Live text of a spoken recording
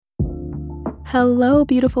Hello,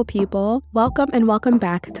 beautiful people. Welcome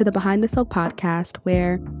back to the Behind the Silk podcast,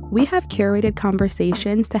 where we have curated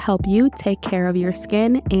conversations to help you take care of your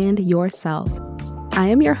skin and yourself. I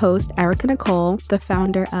am your host, Erica Nicole, the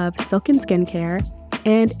founder of Silken Skincare.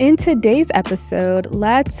 And in today's episode,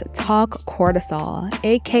 let's talk cortisol,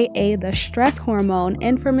 aka the stress hormone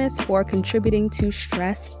infamous for contributing to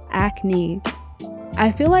stress acne.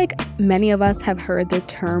 I feel like many of us have heard the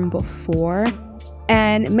term before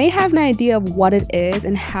and may have an idea of what it is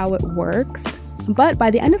and how it works. But by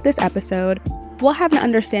the end of this episode, we'll have an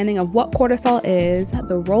understanding of what cortisol is,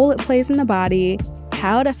 the role it plays in the body,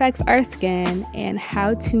 how it affects our skin, and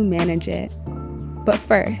how to manage it. But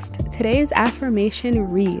first, today's affirmation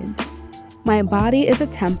reads, "My body is a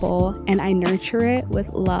temple and I nurture it with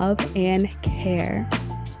love and care."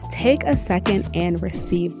 Take a second and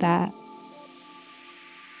receive that.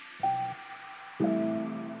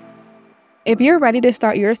 If you're ready to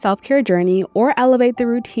start your self-care journey or elevate the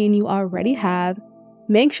routine you already have,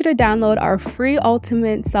 make sure to download our free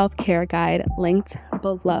ultimate self-care guide linked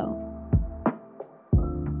below.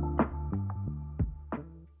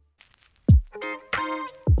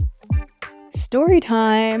 Story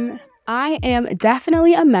time. I am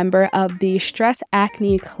definitely a member of the Stress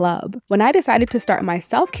Acne Club. When I decided to start my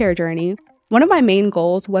self-care journey, one of my main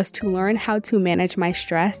goals was to learn how to manage my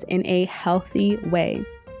stress in a healthy way.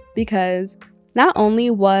 Because not only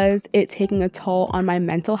was it taking a toll on my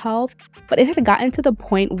mental health, but it had gotten to the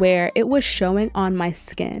point where it was showing on my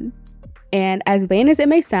skin. And as vain as it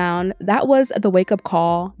may sound, that was the wake-up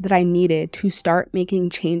call that I needed to start making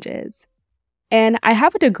changes. And I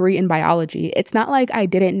have a degree in biology. It's not like I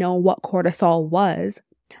didn't know what cortisol was,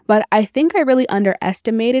 but I think I really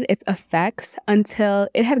underestimated its effects until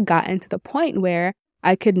it had gotten to the point where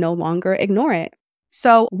I could no longer ignore it.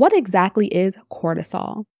 So what exactly is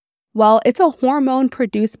cortisol? Well, it's a hormone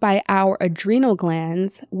produced by our adrenal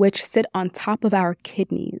glands, which sit on top of our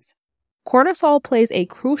kidneys. Cortisol plays a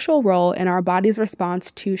crucial role in our body's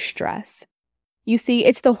response to stress. You see,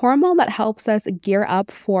 it's the hormone that helps us gear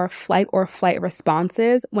up for flight or flight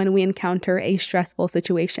responses when we encounter a stressful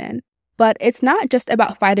situation. But it's not just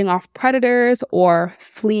about fighting off predators or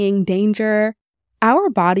fleeing danger. Our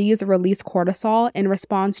bodies release cortisol in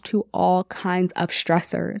response to all kinds of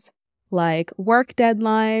stressors, like work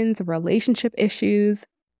deadlines, relationship issues,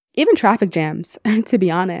 even traffic jams, to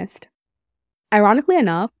be honest. Ironically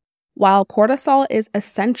enough, while cortisol is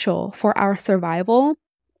essential for our survival,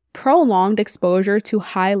 prolonged exposure to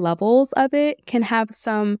high levels of it can have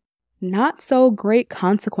some not so great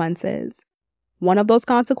consequences. One of those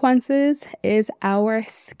consequences is our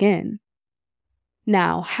skin.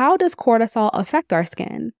 Now, how does cortisol affect our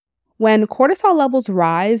skin? When cortisol levels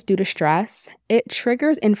rise due to stress, it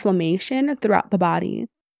triggers inflammation throughout the body.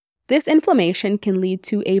 This inflammation can lead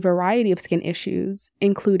to a variety of skin issues,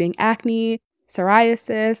 including acne,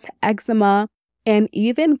 psoriasis, eczema, and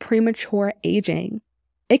even premature aging.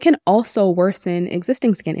 It can also worsen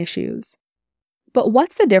existing skin issues. But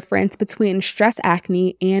what's the difference between stress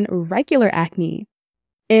acne and regular acne?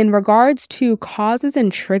 In regards to causes and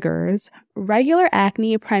triggers, regular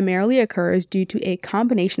acne primarily occurs due to a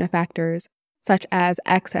combination of factors such as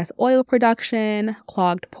excess oil production,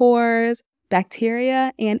 clogged pores,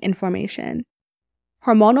 bacteria, and inflammation.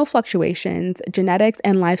 Hormonal fluctuations, genetics,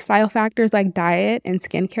 and lifestyle factors like diet and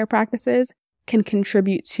skincare practices can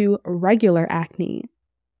contribute to regular acne.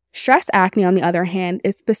 Stress acne, on the other hand,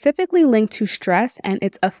 is specifically linked to stress and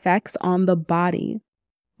its effects on the body.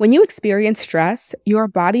 When you experience stress, your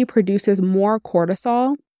body produces more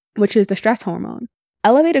cortisol, which is the stress hormone.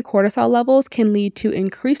 Elevated cortisol levels can lead to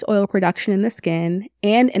increased oil production in the skin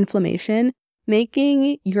and inflammation,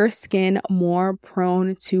 making your skin more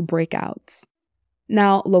prone to breakouts.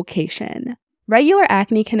 Now, location. Regular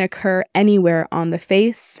acne can occur anywhere on the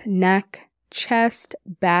face, neck, chest,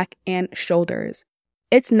 back, and shoulders.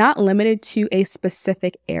 It's not limited to a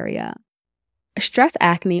specific area. Stress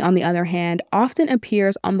acne, on the other hand, often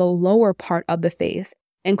appears on the lower part of the face,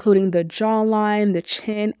 including the jawline, the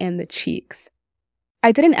chin, and the cheeks.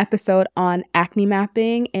 I did an episode on acne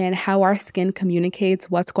mapping and how our skin communicates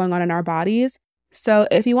what's going on in our bodies. So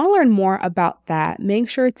if you want to learn more about that, make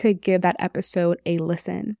sure to give that episode a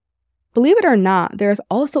listen. Believe it or not, there's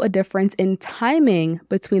also a difference in timing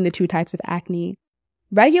between the two types of acne.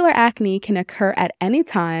 Regular acne can occur at any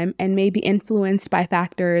time and may be influenced by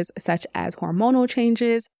factors such as hormonal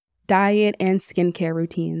changes, diet, and skincare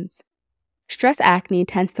routines. Stress acne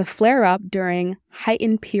tends to flare up during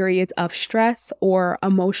heightened periods of stress or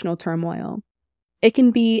emotional turmoil. It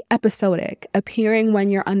can be episodic, appearing when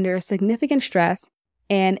you're under significant stress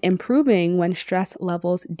and improving when stress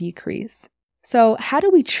levels decrease. So, how do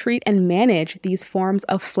we treat and manage these forms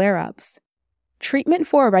of flare-ups? Treatment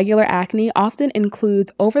for regular acne often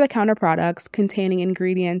includes over-the-counter products containing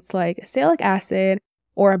ingredients like salicylic acid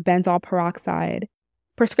or benzoyl peroxide,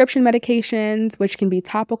 prescription medications, which can be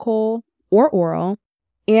topical or oral,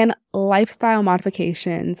 and lifestyle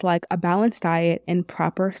modifications like a balanced diet and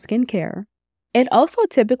proper skincare. It also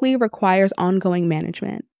typically requires ongoing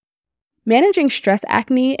management. Managing stress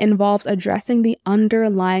acne involves addressing the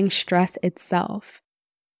underlying stress itself.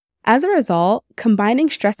 As a result, combining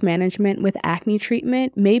stress management with acne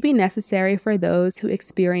treatment may be necessary for those who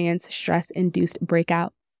experience stress-induced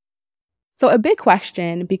breakouts. So a big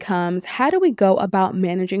question becomes, how do we go about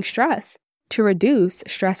managing stress to reduce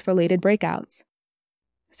stress-related breakouts?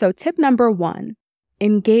 So tip number 1,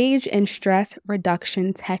 engage in stress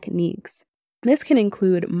reduction techniques. This can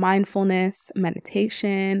include mindfulness,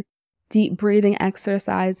 meditation, deep breathing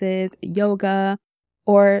exercises, yoga,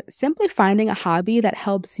 or simply finding a hobby that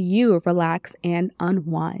helps you relax and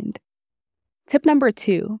unwind. Tip number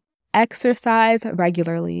 2, exercise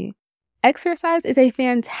regularly. Exercise is a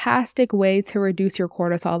fantastic way to reduce your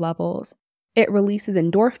cortisol levels. It releases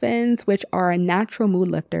endorphins, which are natural mood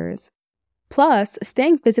lifters. Plus,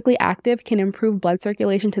 staying physically active can improve blood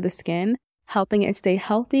circulation to the skin, helping it stay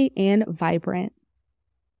healthy and vibrant.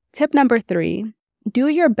 Tip number 3, do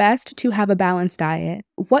your best to have a balanced diet.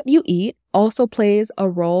 What you eat also plays a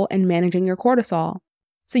role in managing your cortisol.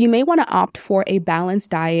 So you may want to opt for a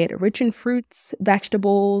balanced diet rich in fruits,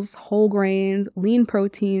 vegetables, whole grains, lean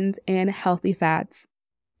proteins, and healthy fats.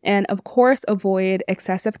 And of course, avoid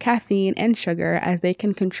excessive caffeine and sugar as they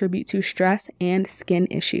can contribute to stress and skin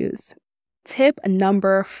issues. Tip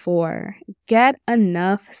number 4, get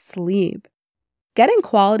enough sleep. Getting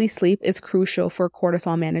quality sleep is crucial for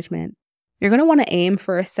cortisol management. You're going to want to aim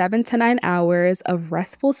for 7 to 9 hours of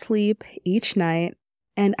restful sleep each night.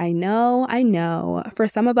 And I know, for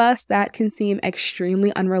some of us that can seem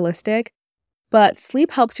extremely unrealistic, but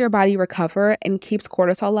sleep helps your body recover and keeps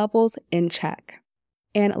cortisol levels in check.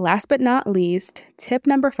 And last but not least, tip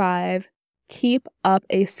number 5, keep up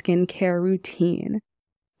a skincare routine.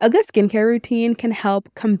 A good skincare routine can help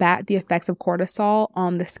combat the effects of cortisol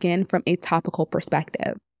on the skin from a topical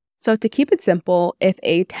perspective. So to keep it simple, if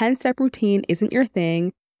a 10-step routine isn't your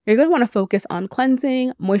thing, you're going to want to focus on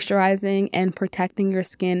cleansing, moisturizing, and protecting your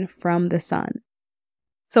skin from the sun.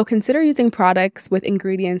 So consider using products with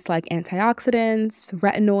ingredients like antioxidants,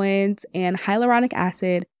 retinoids, and hyaluronic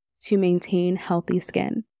acid to maintain healthy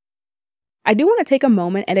skin. I do want to take a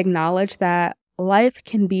moment and acknowledge that life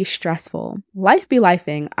can be stressful. Life be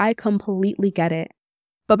lifing. I completely get it.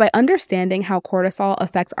 But by understanding how cortisol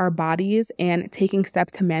affects our bodies and taking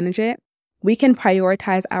steps to manage it, we can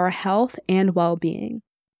prioritize our health and well-being.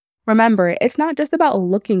 Remember, it's not just about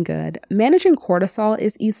looking good. Managing cortisol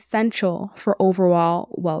is essential for overall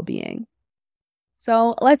well-being.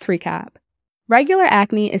 So let's recap. Regular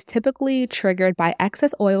acne is typically triggered by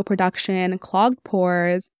excess oil production, clogged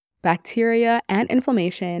pores, bacteria, and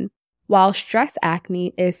inflammation, while stress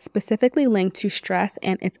acne is specifically linked to stress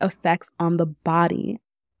and its effects on the body.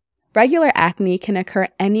 Regular acne can occur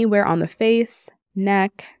anywhere on the face,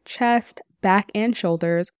 neck, chest, back, and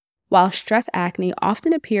shoulders, while stress acne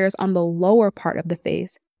often appears on the lower part of the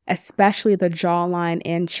face, especially the jawline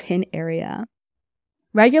and chin area.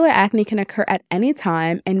 Regular acne can occur at any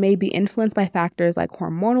time and may be influenced by factors like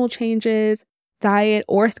hormonal changes, diet,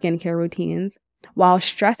 or skincare routines, while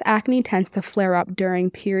stress acne tends to flare up during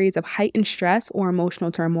periods of heightened stress or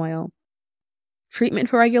emotional turmoil. Treatment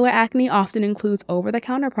for regular acne often includes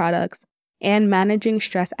over-the-counter products, and managing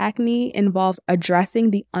stress acne involves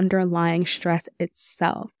addressing the underlying stress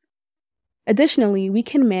itself. Additionally, we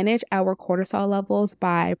can manage our cortisol levels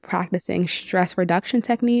by practicing stress reduction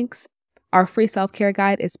techniques. Our free self-care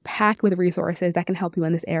guide is packed with resources that can help you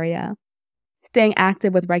in this area. Staying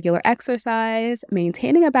active with regular exercise,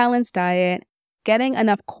 maintaining a balanced diet, getting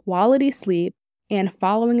enough quality sleep, and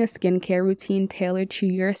following a skincare routine tailored to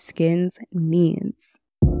your skin's needs.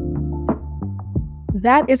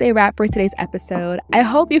 That is a wrap for today's episode. I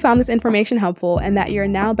hope you found this information helpful and that you're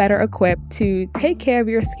now better equipped to take care of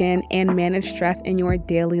your skin and manage stress in your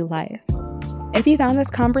daily life. If you found this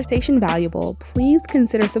conversation valuable, please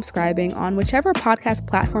consider subscribing on whichever podcast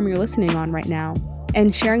platform you're listening on right now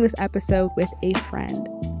and sharing this episode with a friend.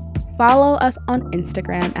 Follow us on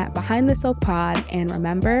Instagram at BehindTheSilkPod, and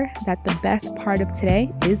remember that the best part of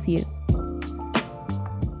today is you.